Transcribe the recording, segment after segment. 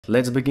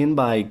Let's begin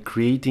by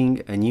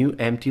creating a new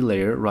empty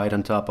layer right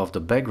on top of the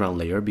background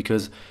layer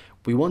because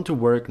we want to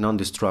work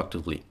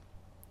non-destructively.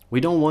 We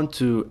don't want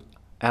to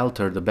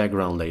alter the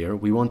background layer.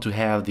 We want to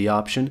have the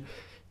option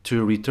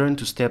to return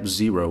to step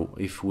 0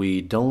 if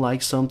we don't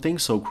like something,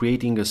 so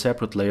creating a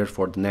separate layer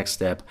for the next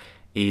step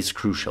is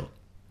crucial.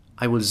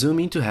 I will zoom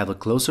in to have a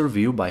closer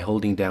view by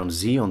holding down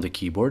Z on the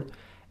keyboard,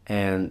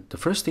 and the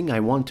first thing I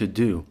want to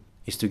do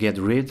is to get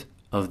rid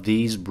of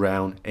these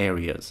brown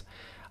areas.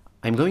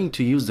 I'm going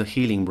to use the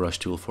healing brush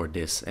tool for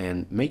this,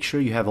 and make sure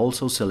you have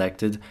also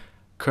selected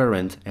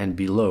current and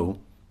below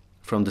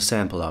from the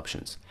sample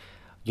options.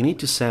 You need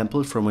to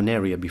sample from an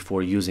area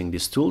before using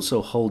this tool,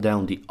 so hold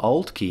down the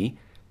Alt key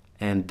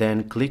and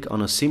then click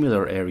on a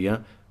similar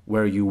area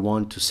where you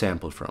want to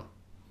sample from.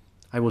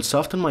 I will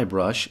soften my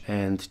brush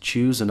and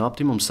choose an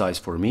optimum size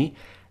for me,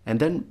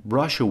 and then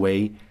brush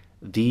away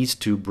these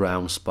two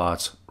brown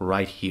spots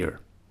right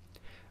here.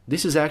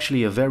 This is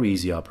actually a very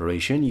easy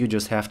operation. You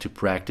just have to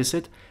practice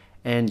it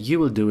and you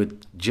will do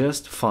it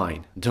just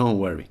fine, don't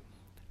worry.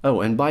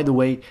 Oh, and by the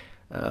way,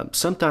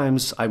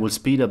 sometimes I will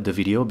speed up the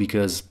video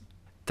because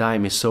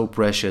time is so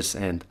precious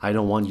and I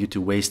don't want you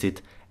to waste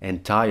it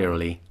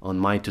entirely on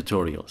my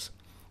tutorials.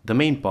 The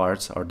main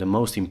parts are the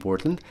most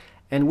important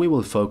and we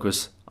will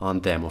focus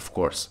on them, of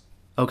course.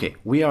 Okay,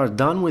 we are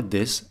done with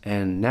this,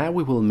 and now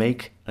we will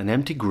make an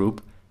empty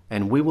group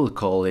and we will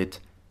call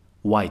it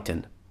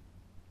Whiten.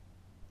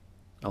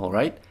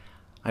 Alright,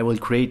 I will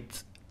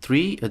create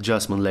 3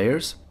 adjustment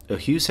layers, a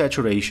hue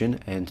saturation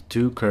and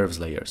 2 curves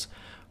layers.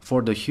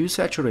 For the hue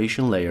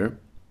saturation layer,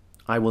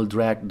 I will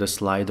drag the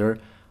slider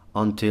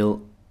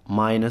until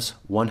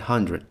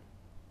 -100.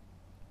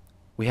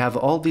 We have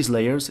all these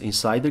layers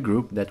inside the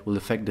group that will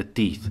affect the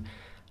teeth.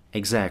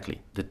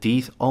 Exactly, the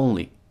teeth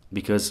only,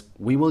 because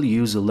we will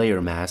use a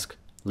layer mask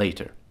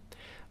later.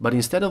 But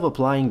instead of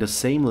applying the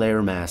same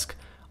layer mask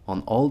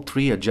on all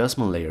 3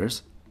 adjustment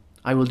layers,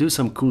 I will do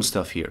some cool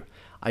stuff here.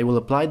 I will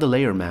apply the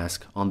layer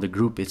mask on the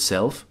group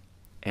itself,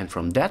 and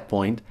from that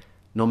point,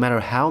 no matter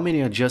how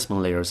many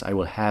adjustment layers I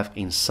will have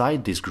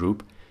inside this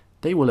group,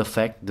 they will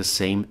affect the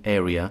same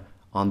area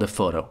on the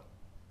photo.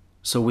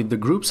 So with the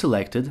group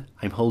selected,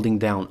 I'm holding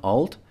down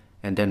Alt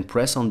and then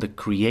press on the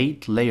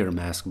Create Layer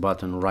Mask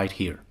button right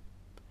here.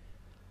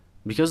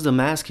 Because the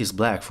mask is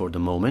black for the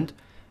moment,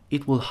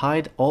 it will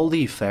hide all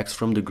the effects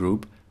from the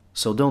group,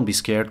 so don't be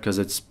scared because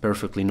it's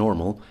perfectly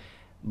normal.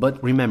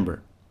 But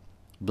remember,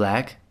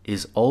 black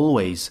is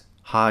always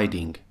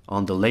hiding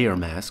on the layer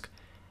mask,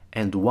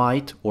 and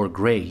white or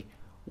gray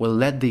will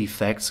let the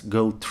effects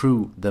go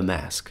through the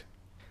mask.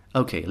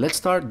 Okay, let's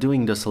start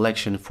doing the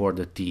selection for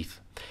the teeth.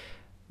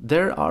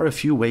 There are a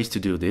few ways to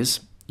do this,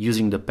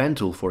 using the pen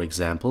tool for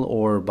example,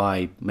 or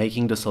by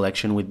making the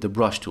selection with the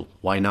brush tool.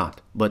 Why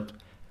not? But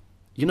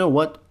you know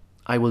what?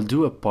 I will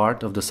do a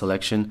part of the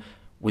selection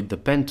with the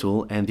pen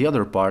tool and the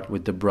other part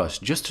with the brush,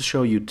 just to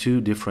show you 2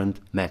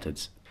 different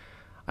methods.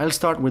 I'll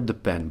start with the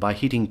pen by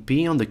hitting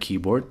P on the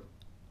keyboard.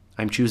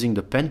 I'm choosing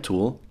the pen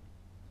tool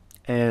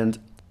and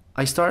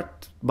I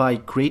start by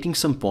creating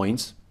some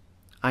points.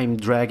 I'm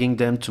dragging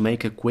them to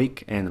make a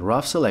quick and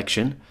rough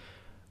selection,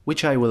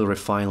 which I will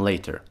refine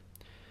later.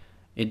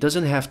 It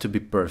doesn't have to be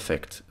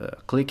perfect.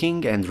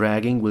 Clicking and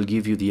dragging will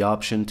give you the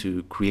option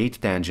to create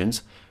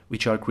tangents,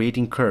 which are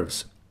creating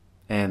curves,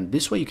 and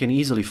this way you can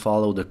easily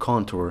follow the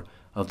contour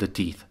of the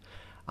teeth.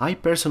 I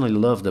personally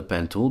love the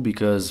pen tool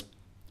because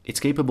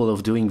it's capable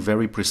of doing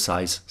very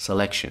precise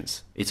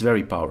selections. It's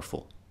very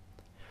powerful.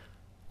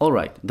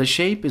 Alright, the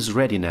shape is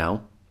ready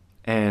now,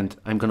 and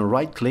I'm gonna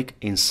right click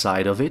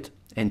inside of it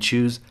and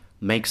choose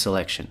Make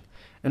Selection.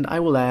 And I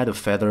will add a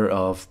feather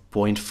of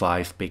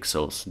 0.5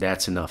 pixels,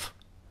 that's enough.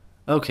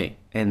 Okay,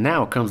 and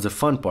now comes the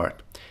fun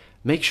part.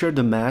 Make sure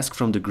the mask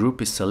from the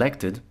group is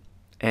selected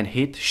and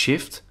hit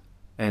Shift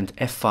and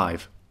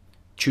F5.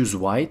 Choose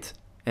white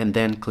and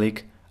then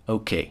click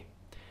OK.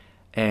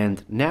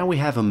 And now we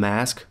have a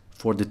mask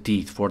for the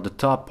teeth, for the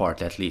top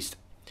part at least.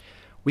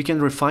 We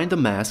can refine the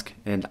mask,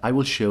 and I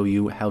will show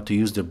you how to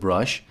use the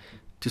brush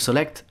to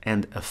select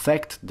and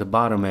affect the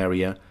bottom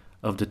area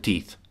of the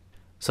teeth.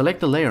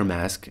 Select the layer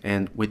mask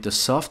and with the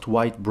soft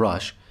white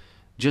brush,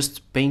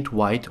 just paint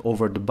white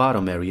over the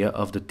bottom area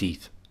of the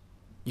teeth.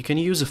 You can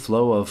use a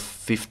flow of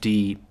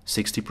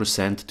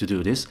 50–60% to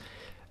do this.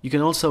 You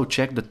can also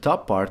check the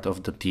top part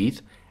of the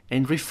teeth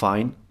and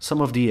refine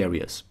some of the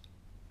areas.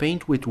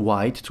 Paint with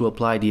white to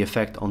apply the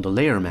effect on the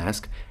layer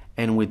mask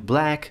and with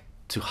black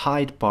to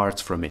hide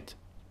parts from it.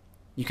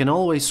 You can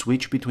always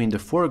switch between the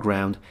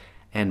foreground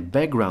and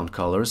background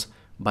colors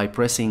by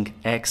pressing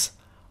X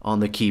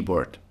on the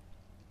keyboard.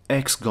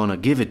 X gonna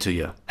give it to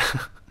you.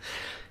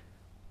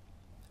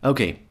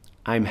 Okay,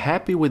 I'm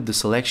happy with the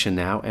selection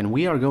now, and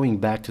we are going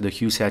back to the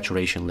hue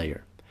saturation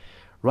layer.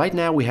 Right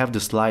now we have the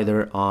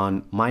slider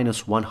on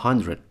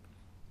 -100,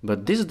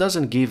 but this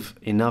doesn't give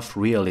enough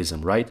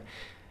realism, right?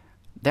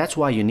 That's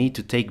why you need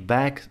to take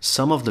back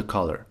some of the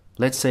color.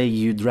 Let's say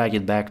you drag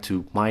it back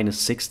to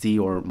 -60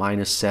 or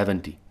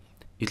 -70.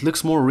 It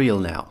looks more real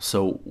now,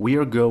 so we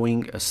are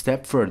going a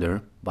step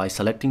further by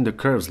selecting the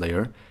curves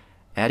layer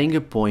adding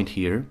a point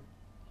here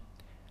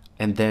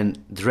and then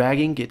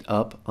dragging it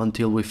up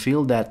until we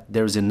feel that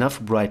there's enough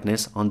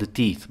brightness on the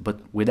teeth, but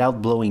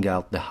without blowing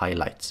out the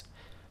highlights.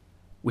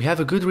 We have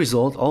a good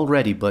result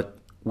already, but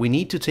we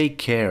need to take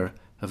care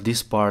of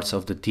these parts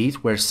of the teeth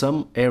where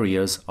some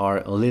areas are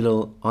a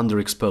little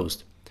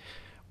underexposed.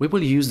 We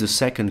will use the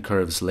second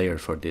curves layer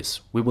for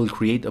this. We will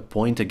create a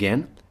point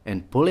again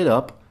and pull it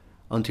up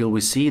until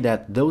we see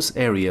that those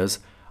areas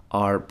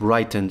are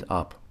brightened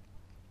up.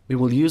 We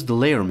will use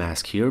the layer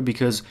mask here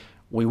because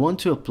we want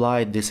to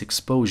apply this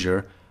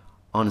exposure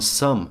on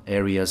some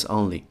areas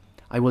only.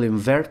 I will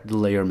invert the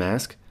layer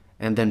mask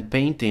and then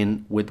paint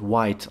in with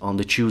white on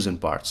the chosen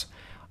parts.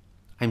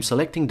 I'm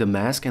selecting the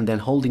mask and then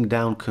holding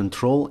down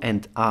Ctrl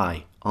and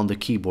I on the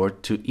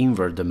keyboard to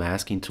invert the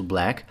mask into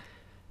black,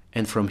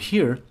 and from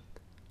here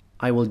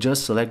I will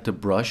just select the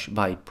brush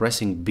by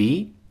pressing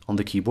B on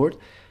the keyboard,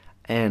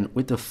 and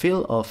with a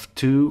fill of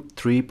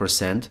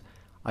 2-3%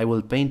 I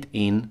will paint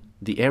in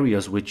the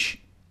areas which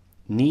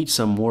need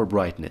some more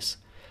brightness.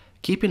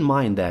 Keep in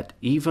mind that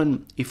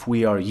even if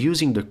we are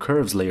using the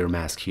curves layer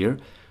mask here,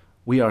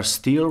 we are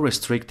still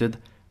restricted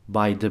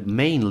by the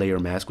main layer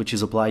mask, which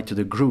is applied to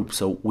the group,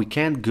 so we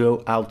can't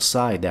go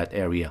outside that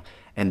area,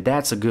 and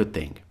that's a good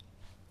thing.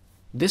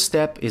 This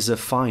step is a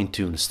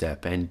fine-tune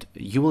step, and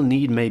you will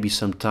need maybe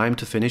some time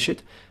to finish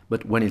it,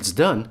 but when it's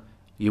done,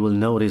 you will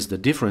notice the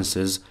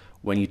differences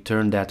when you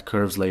turn that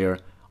curves layer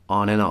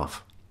on and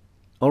off.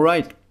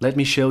 Alright, let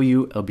me show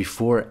you a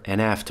before and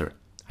after.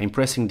 I'm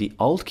pressing the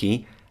Alt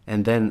key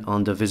and then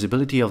on the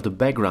visibility of the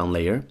background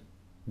layer.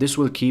 This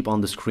will keep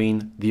on the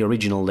screen the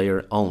original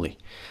layer only.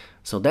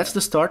 So that's the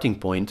starting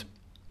point,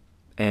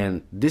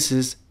 and this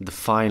is the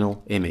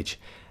final image.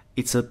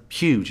 It's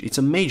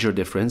a major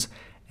difference,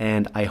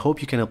 and I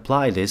hope you can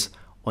apply this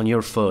on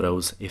your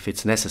photos if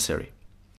it's necessary.